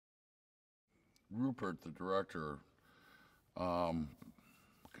Rupert, the director, kind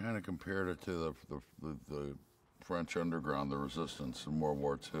of compared it to the French underground, the resistance in World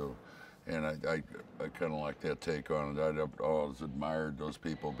War II. And I kind of like that take on it. I've always admired those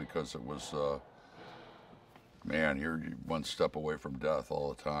people because it was, man, you're one step away from death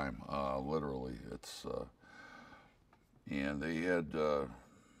all the time, literally. And they had,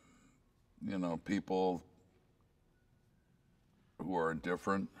 people who are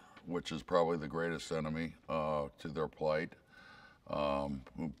indifferent, which is probably the greatest enemy to their plight,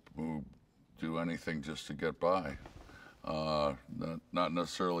 who do anything just to get by. Not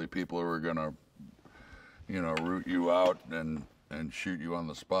necessarily people who are going to, root you out and shoot you on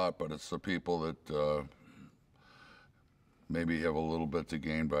the spot, but it's the people that maybe have a little bit to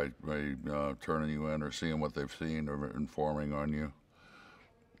gain by turning you in or seeing what they've seen or informing on you.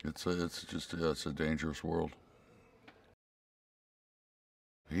 It's a dangerous world.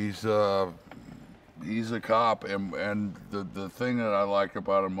 He's a cop, and the thing that I like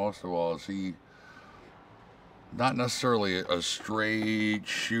about him most of all is he, not necessarily a straight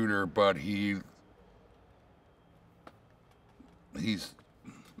shooter, but he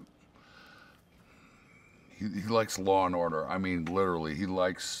likes law and order. I mean, literally, he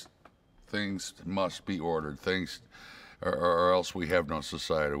likes things must be ordered, things, or else we have no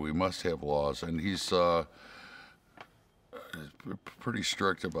society. We must have laws, and he's pretty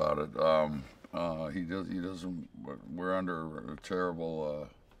strict about it. He doesn't. We're under a terrible.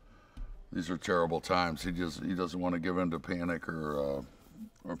 These are terrible times. He doesn't want to give in to panic or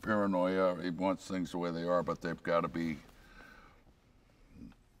paranoia. He wants things the way they are, but they've got to be,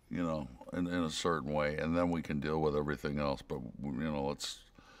 in a certain way, and then we can deal with everything else. But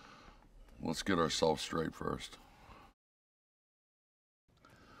let's get ourselves straight first.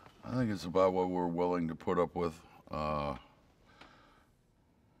 I think it's about what we're willing to put up with for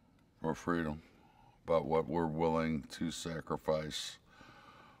freedom, about what we're willing to sacrifice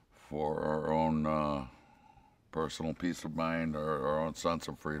for our own personal peace of mind, our own sense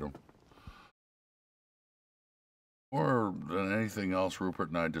of freedom. More than anything else, Rupert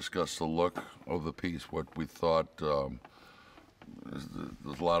and I discussed the look of the piece, what we thought, there's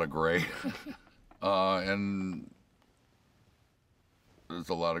a lot of gray, and there's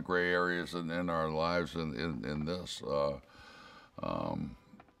a lot of gray areas in our lives in this.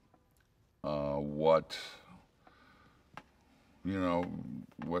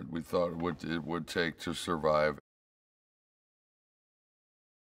 What we thought it would take to survive.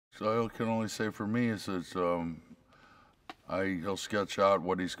 So I can only say for me is that he'll sketch out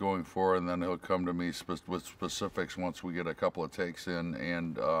what he's going for, and then he'll come to me with specifics once we get a couple of takes in,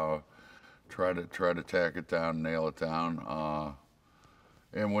 and try to tack it down, nail it down.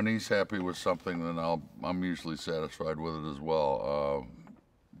 And when he's happy with something, then I'm usually satisfied with it as well,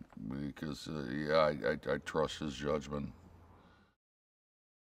 because I trust his judgment.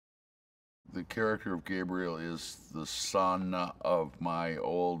 The character of Gabriel is the son of my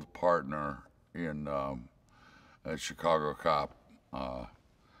old partner in a Chicago cop, and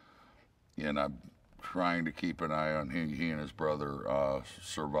I'm trying to keep an eye on him. He and his brother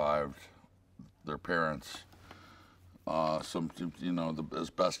survived their parents, as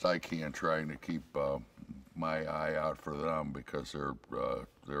best I can, trying to keep my eye out for them, because they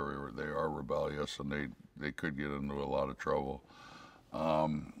are rebellious and they could get into a lot of trouble.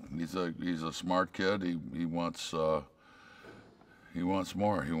 He's a smart kid. He wants more.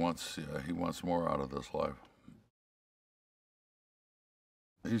 He wants more out of this life.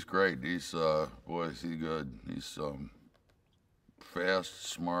 He's great. He's boy, is he good. He's fast,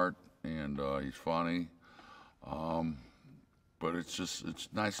 smart, and he's funny. But it's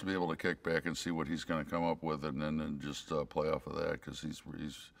nice to be able to kick back and see what he's going to come up with, and then just play off of that, because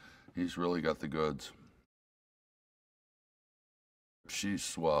he's really got the goods. She's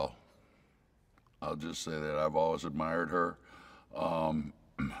swell. I'll just say that. I've always admired her.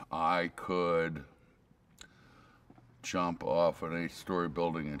 I could jump off an 8-story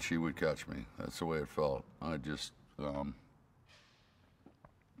building and she would catch me. That's the way it felt. I just,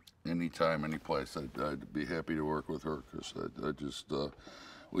 anytime, any place, I'd be happy to work with her, because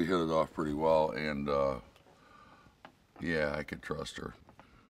we hit it off pretty well, and yeah, I could trust her.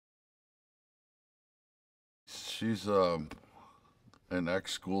 She's an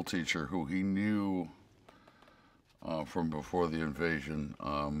ex-school teacher who he knew from before the invasion.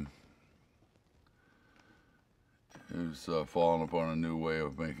 Who's fallen upon a new way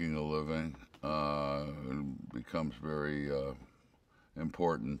of making a living. It becomes very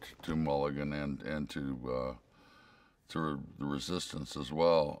important to Mulligan and to the resistance as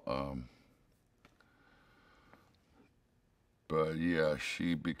well. yeah,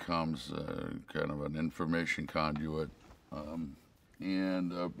 she becomes kind of an information conduit,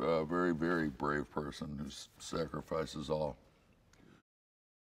 and a very, very brave person who sacrifices all.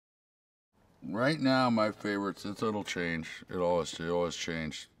 Right now, my favorites, it'll change. It always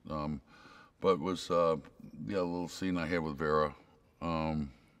changed. But was yeah, a little scene I had with Vera.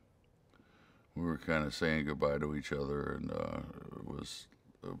 We were kind of saying goodbye to each other, and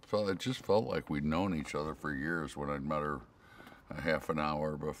it just felt like we'd known each other for years when I'd met her a half an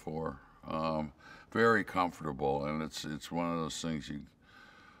hour before. Very comfortable, and it's one of those things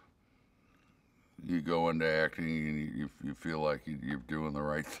you go into acting and you feel like you're doing the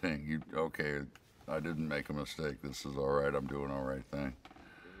right thing. Okay, I didn't make a mistake. This is all right. I'm doing the right thing.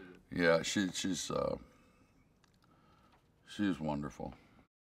 Yeah, she's wonderful.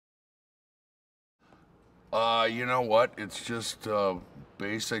 You know what? It's just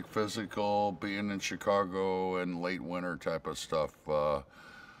basic physical, being in Chicago and late winter type of stuff.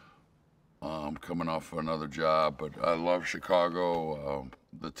 Coming off another job, but I love Chicago.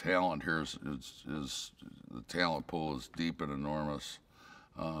 The talent here is the talent pool is deep and enormous.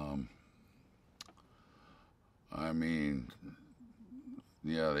 I mean,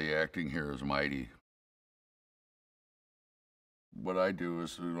 yeah, the acting here is mighty. What I do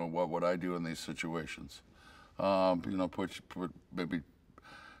is, what would I do in these situations? Maybe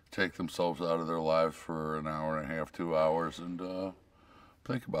take themselves out of their lives for an hour and a half, 2 hours, and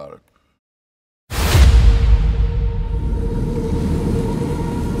think about it.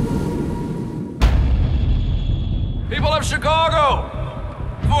 People of Chicago,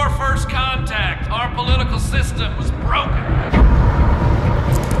 before first contact, our political system was broken.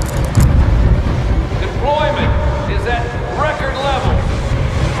 Employment is at record levels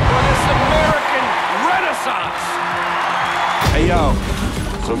for this American Renaissance. Hey, yo,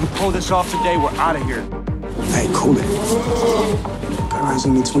 so if we pull this off today, we're out of here. Hey, cool it. Guys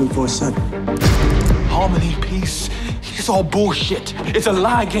on me 24/7. Harmony, peace, it's all bullshit. It's a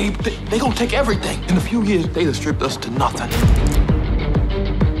lie game. They gonna take everything. In a few years, they'd have stripped us to nothing.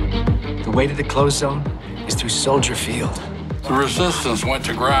 The way to the close zone is through Soldier Field. The resistance went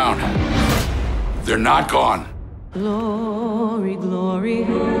to ground. They're not gone. Glory, glory.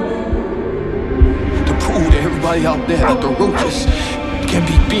 To prove to everybody out there that the roaches can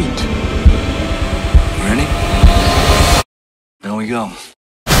be beat. Ready? There we go.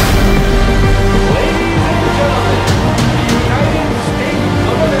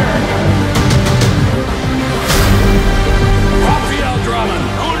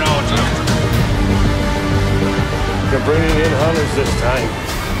 They're bringing in hunters this time,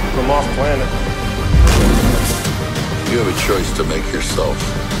 from off planet. You have a choice to make yourself.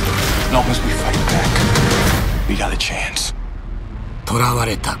 As long as we fight back, we got a chance. 囚わ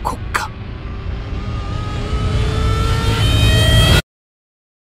れた国家。